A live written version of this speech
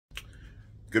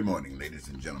Good morning, ladies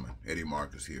and gentlemen. Eddie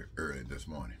Marcus here early this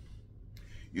morning.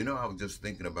 You know, I was just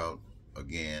thinking about,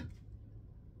 again,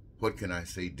 what can I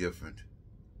say different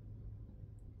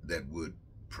that would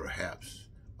perhaps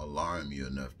alarm you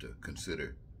enough to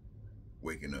consider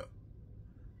waking up?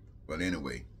 But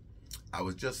anyway, I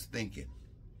was just thinking,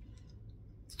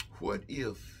 what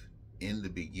if in the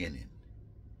beginning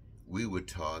we were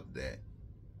taught that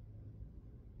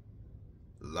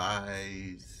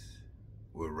lies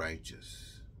were righteous?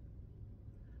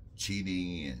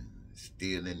 Cheating and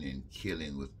stealing and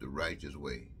killing was the righteous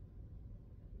way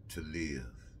to live.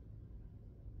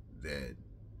 That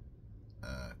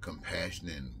compassion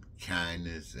and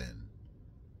kindness and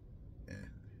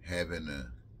having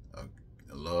a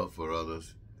love for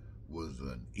others was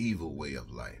an evil way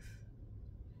of life.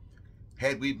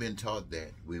 Had we been taught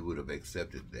that, we would have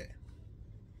accepted that.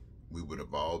 We would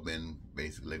have all been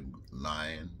basically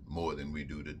lying more than we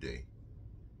do today.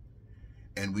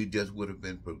 And we just would have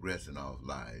been progressing off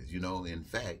lies. You know, in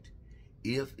fact,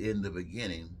 if in the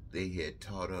beginning they had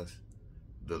taught us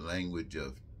the language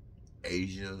of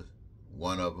Asia,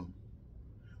 one of them,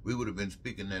 we would have been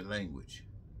speaking that language.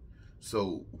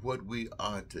 So what we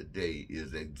are today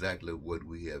is exactly what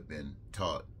we have been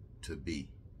taught to be.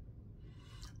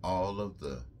 All of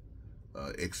the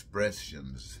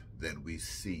expressions that we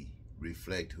see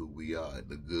reflect who we are,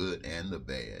 the good and the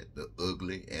bad, the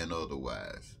ugly and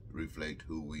otherwise reflect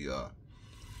who we are.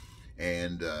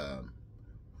 And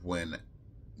when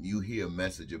you hear a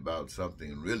message about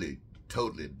something really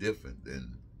totally different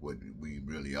than what we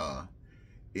really are,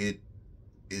 it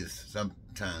is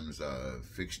sometimes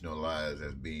fictionalized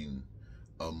as being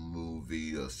a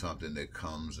movie or something that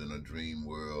comes in a dream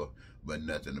world, but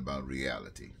nothing about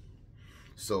reality.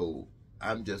 So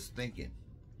I'm just thinking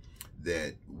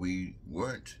that we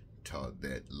weren't taught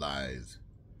that lies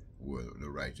were the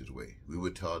righteous way. We were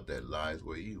taught that lies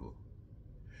were evil.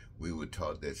 We were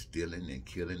taught that stealing and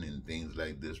killing and things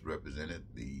like this represented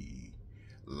the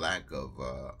lack of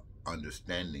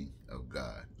understanding of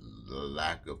God, the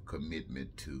lack of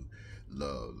commitment to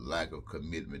love, lack of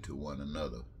commitment to one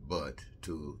another, but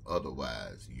to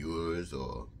otherwise, yours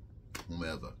or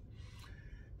whomever.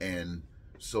 And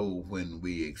so when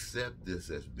we accept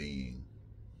this as being,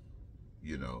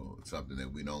 you know, something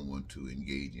that we don't want to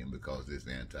engage in because it's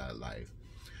anti-life,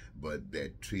 but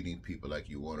that treating people like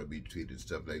you want to be treated,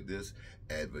 stuff like this,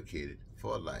 advocated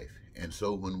for life. And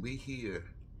so when we hear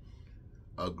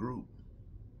a group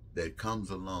that comes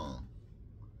along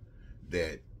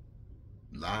that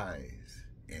lies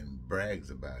and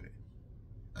brags about it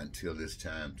until it's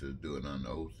time to do it on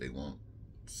oath, they won't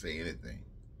say anything.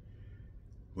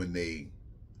 When they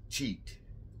cheat,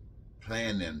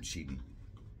 plan them cheating,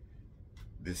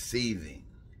 deceiving,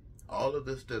 all of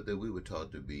the stuff that we were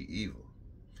taught to be evil.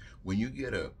 When you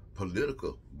get a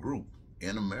political group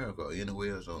in America or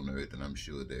anywhere else on earth, and I'm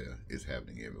sure there is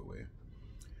happening everywhere,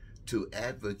 to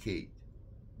advocate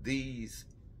these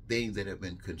things that have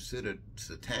been considered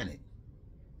satanic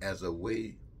as a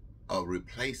way of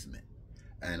replacement,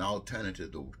 an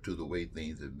alternative to the way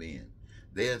things have been,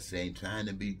 they're saying trying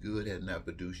to be good has not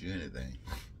produced you anything.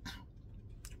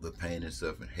 The pain and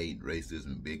suffering, hate,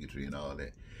 racism, bigotry, and all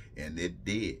that. And it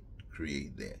did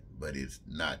create that, but it's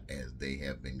not as they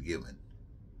have been given.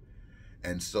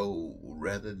 And so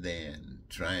rather than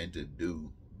trying to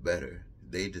do better,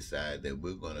 they decide that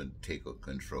we're going to take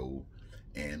control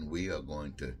and we are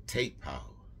going to take power.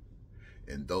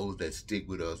 And those that stick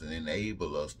with us and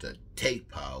enable us to take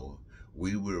power,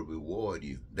 we will reward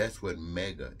you. That's what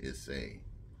MAGA is saying.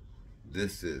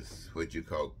 This is what you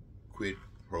call quid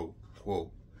pro quo.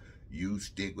 You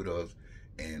stick with us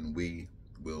and we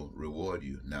will reward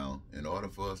you. Now, in order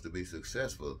for us to be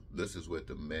successful, this is what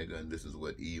the MAGA and this is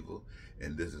what evil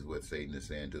and this is what Satan is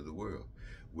saying to the world.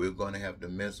 We're going to have to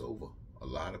mess over a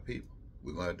lot of people.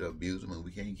 We're going to have to abuse them and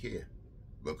we can't care,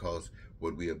 because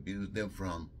what we abuse them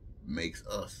from makes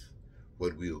us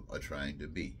what we are trying to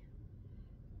be.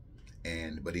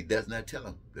 But he does not tell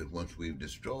them that once we've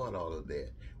destroyed all of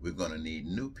that, we're going to need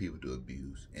new people to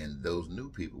abuse, and those new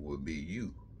people will be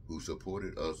you, who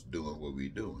supported us doing what we're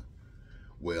doing.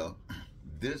 Well,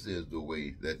 this is the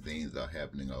way that things are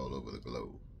happening all over the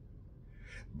globe.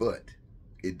 But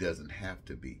it doesn't have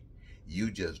to be. You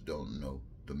just don't know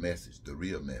the message, the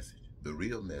real message. The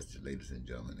real message, ladies and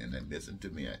gentlemen, and then listen to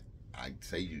me, I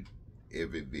say you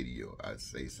every video, I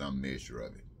say some measure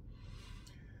of it.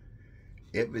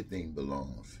 Everything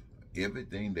belongs.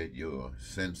 Everything that your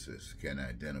senses can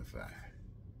identify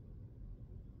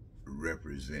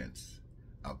represents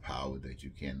a power that you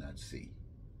cannot see.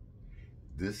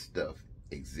 This stuff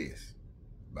exists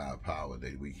by a power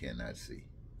that we cannot see.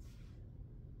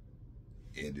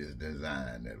 It is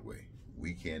designed that way.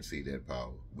 We can't see that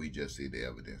power. We just see the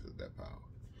evidence of that power.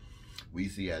 We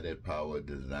see how that power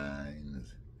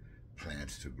designs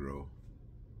plants to grow,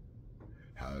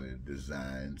 how it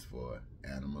designs for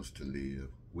animals to live.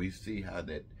 We see how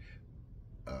that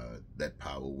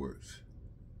power works.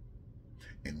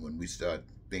 And when we start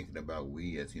thinking about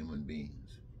we as human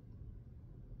beings,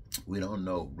 we don't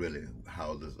know really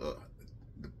how this,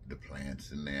 the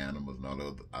plants and the animals and all the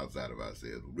other outside of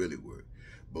ourselves really work.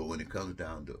 But when it comes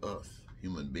down to us,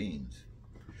 human beings,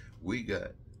 we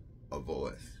got a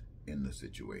voice in the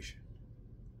situation.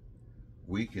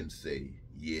 We can say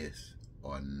yes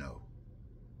or no.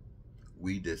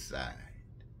 We decide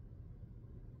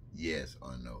yes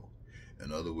or no.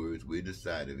 In other words, we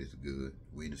decide if it's good,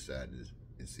 we decide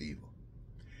it's evil.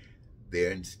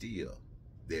 There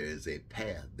is a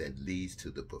path that leads to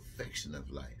the perfection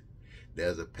of life.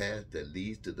 There's a path that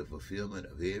leads to the fulfillment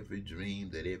of every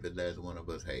dream that every last one of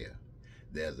us have.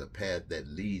 There's a path that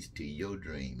leads to your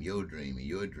dream, and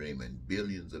your dream, and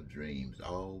billions of dreams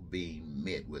all being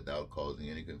met without causing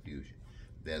any confusion.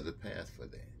 There's a path for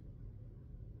that.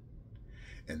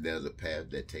 And there's a path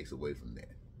that takes away from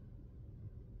that.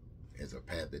 There's a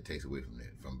path that takes away from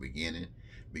that. From beginning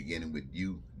with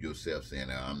you yourself saying,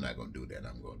 oh, I'm not going to do that,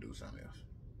 I'm going to do something else.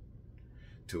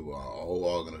 To our whole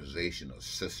organization, a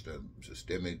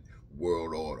systemic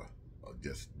world order of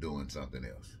just doing something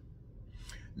else.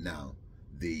 Now,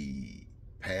 the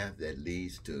path that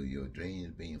leads to your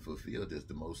dreams being fulfilled is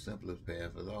the most simplest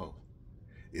path of all.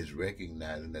 It's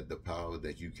recognizing that the power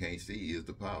that you can't see is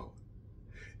the power.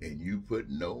 And you put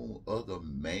no other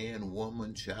man,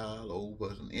 woman, child, old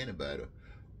person, anybody,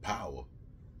 power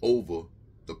over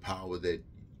the power that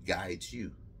guides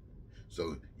you.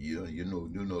 So you're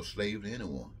no slave to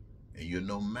anyone, and you're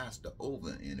no master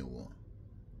over anyone.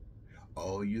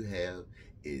 All you have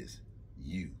is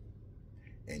you.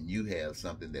 And you have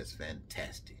something that's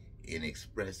fantastic in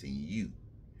expressing you.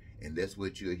 And that's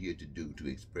what you're here to do, to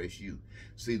express you.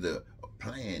 See, the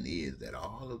plan is that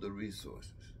all of the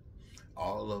resources,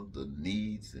 all of the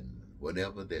needs and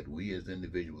whatever that we as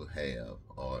individuals have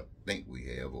or think we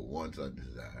have or wants or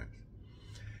desires,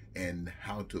 and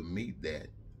how to meet that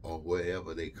or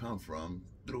wherever they come from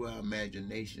through our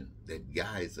imagination that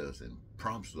guides us and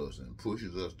prompts us and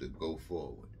pushes us to go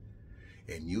forward.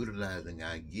 And utilizing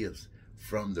our gifts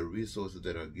from the resources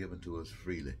that are given to us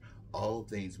freely. All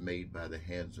things made by the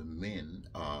hands of men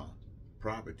are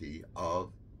property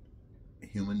of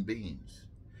human beings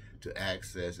to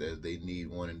access as they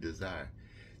need, want, and desire.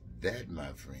 That,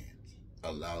 my friends,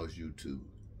 allows you to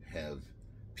have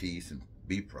peace and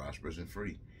be prosperous and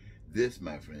free. This,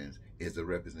 my friends, is a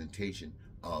representation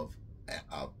of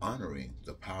honoring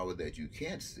the power that you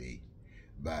can't see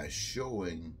by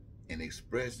showing and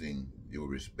expressing your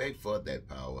respect for that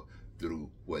power through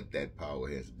what that power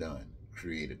has done,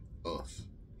 created us,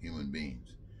 human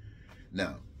beings.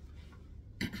 Now,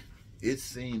 it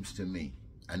seems to me,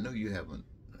 I know you haven't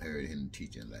heard any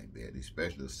teaching like that,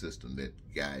 especially a system that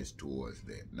guides towards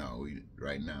that. No,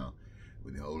 right now,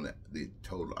 with the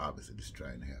total opposite is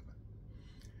trying to happen.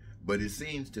 But it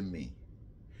seems to me,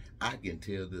 I can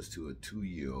tell this to a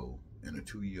 2-year-old, and a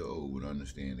 2-year-old would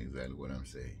understand exactly what I'm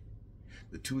saying.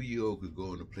 The 2-year-old could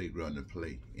go on the playground and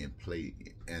play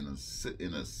in a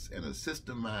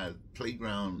systemized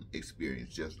playground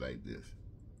experience just like this.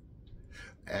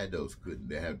 Adults couldn't.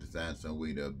 They have to find some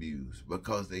way to abuse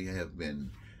because they have been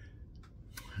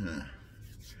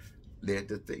led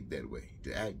to think that way,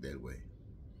 to act that way.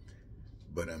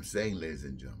 But I'm saying, ladies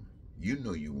and gentlemen, you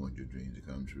know you want your dreams to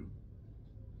come true.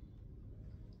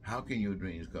 How can your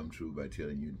dreams come true by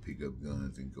telling you to pick up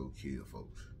guns and go kill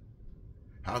folks?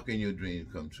 How can your dreams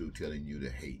come true telling you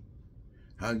to hate?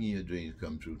 How can your dreams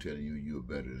come true telling you you're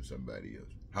better than somebody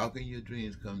else? How can your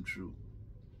dreams come true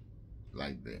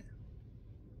like that?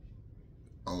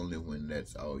 Only when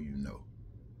that's all you know.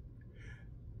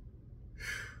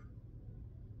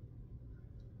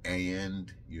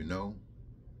 And, you know,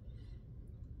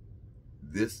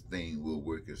 this thing will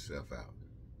work itself out.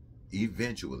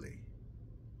 Eventually,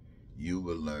 you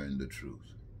will learn the truth.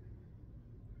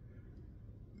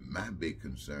 My big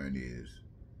concern is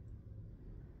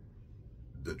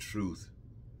the truth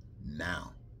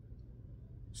now,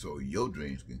 so your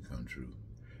dreams can come true.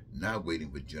 Not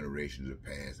waiting for generations to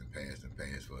pass and pass and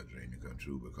pass for a dream to come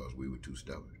true because we were too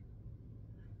stubborn.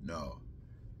 No,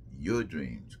 your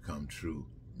dreams come true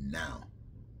now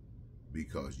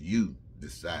because you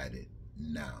decided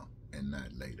now and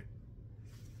not later.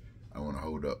 I want to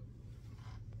hold up.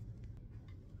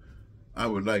 I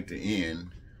would like to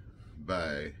end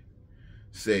by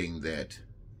saying that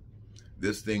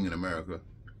this thing in America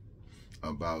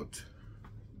about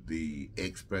the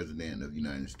ex-president of the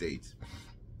United States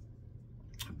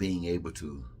being able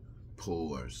to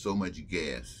pour so much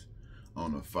gas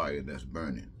on a fire that's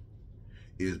burning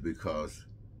is because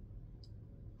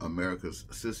America's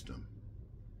system,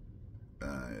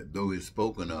 though it's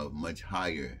spoken of much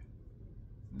higher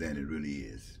than it really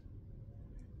is,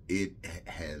 it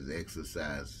has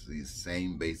exercised these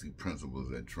same basic principles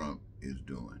that Trump is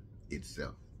doing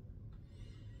itself.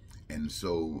 And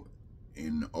so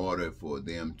in order for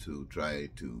them to try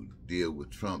to deal with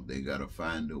Trump, they got to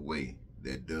find a way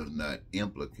that does not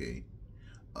implicate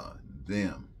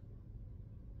them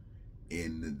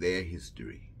in their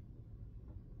history.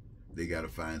 They got to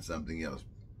find something else.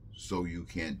 So you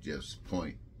can't just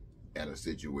point at a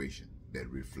situation that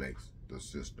reflects the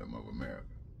system of America.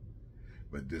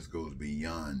 But this goes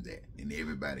beyond that, and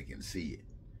everybody can see it.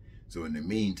 So in the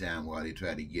meantime, while they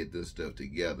try to get this stuff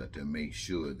together to make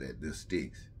sure that this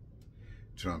sticks,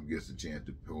 Trump gets a chance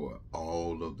to pour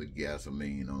all of the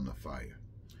gasoline on the fire,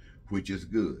 which is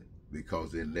good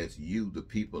because it lets you, the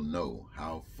people, know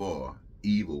how far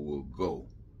evil will go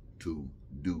to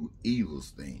do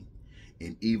evil's thing.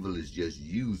 And evil is just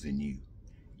using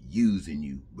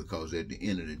you, because at the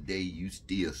end of the day, you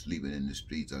still sleeping in the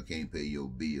streets or can't pay your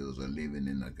bills or living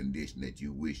in a condition that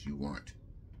you wish you weren't.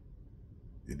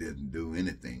 It doesn't do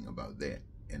anything about that.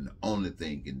 And the only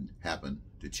thing can happen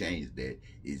to change that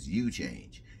is you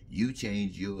change. You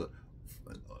change your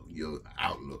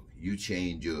outlook. You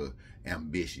change your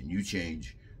ambition. You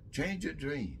change your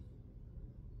dream.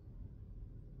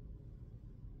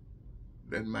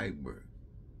 That might work.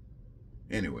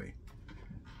 Anyway,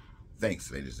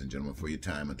 thanks, ladies and gentlemen, for your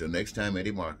time. Until next time,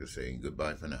 Eddie Marcus saying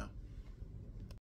goodbye for now.